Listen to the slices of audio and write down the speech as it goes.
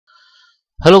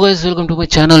Hello guys, welcome to my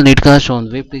channel Netcast on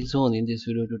Webtech Zone. In this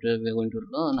video tutorial, we are going to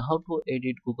learn how to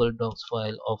edit Google Docs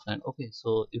file offline. Okay,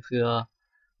 so if you are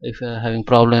having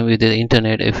problem with the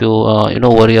internet, if you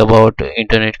worry about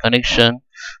internet connection,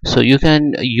 so you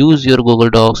can use your Google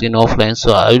Docs in offline.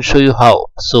 So I will show you how.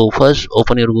 So first,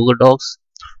 open your Google Docs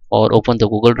or open the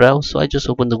Google Drive. So I just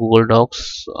open the Google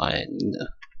Docs and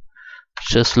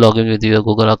just log in with your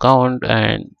Google account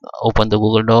and open the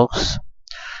Google Docs.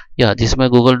 Yeah, this is my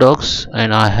Google Docs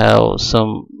and I have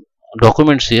some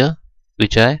documents here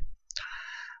which I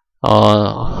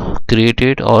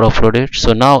created or uploaded.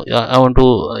 So now I want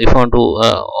to if I want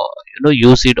to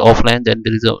use it offline, then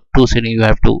there is a two setting you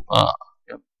have to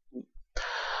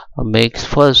make.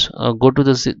 First, go to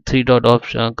the three dot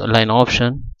option line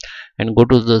option and go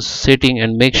to the setting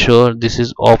and make sure this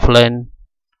is offline.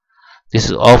 This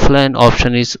is offline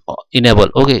option is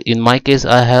enabled. Okay, in my case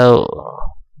I have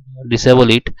disable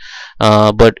it,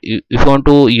 but if you want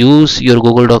to use your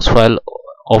Google Docs file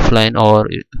offline, or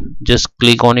just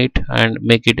click on it and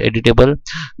make it editable,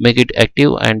 make it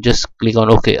active and just click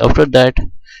on OK. After that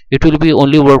it will be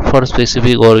only work for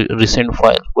specific or recent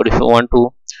file. But if you want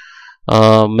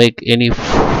to make any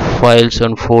files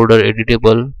and folder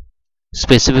editable,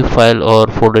 specific file or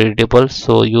folder editable,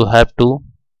 so you have to,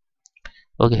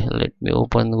 okay, let me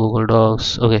open Google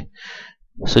Docs. Okay,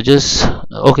 so just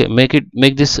okay,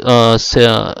 make this no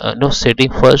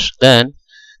setting first, then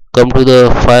come to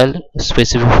the file,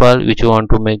 specific file which you want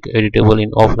to make editable in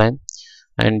offline,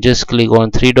 and just click on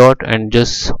three dot and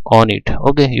just on it.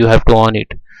 Okay, you have to on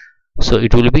it, so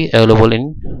it will be available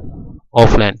in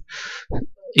offline.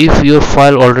 If your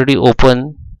file already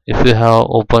open, if you have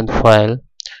open file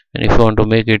and if you want to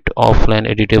make it offline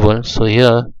editable, so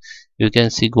here you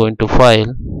can see, go into file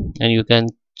and you can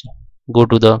go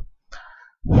to the,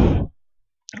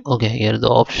 okay, here the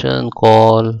option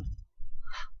call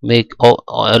make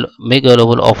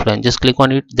available offline. Just click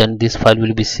on it, then this file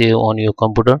will be saved on your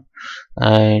computer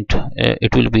and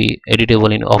it will be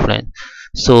editable in offline.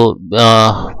 So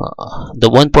the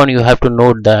one point you have to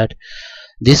note that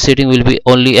this setting will be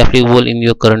only applicable in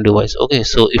your current device. Okay,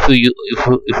 so if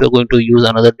you're going to use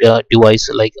another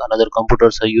device like another computer,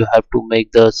 so you have to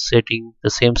make the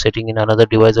same setting in another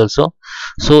device also.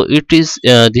 So it is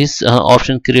this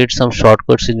option creates some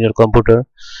shortcuts in your computer,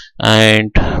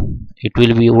 and it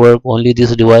will be work only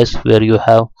this device where you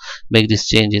have make these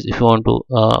changes. If you want to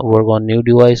work on new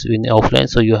device in offline,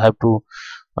 so you have to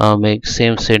make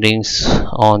same settings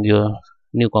on your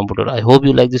new computer. I hope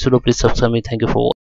you like this video. Please subscribe me. Thank you for watching.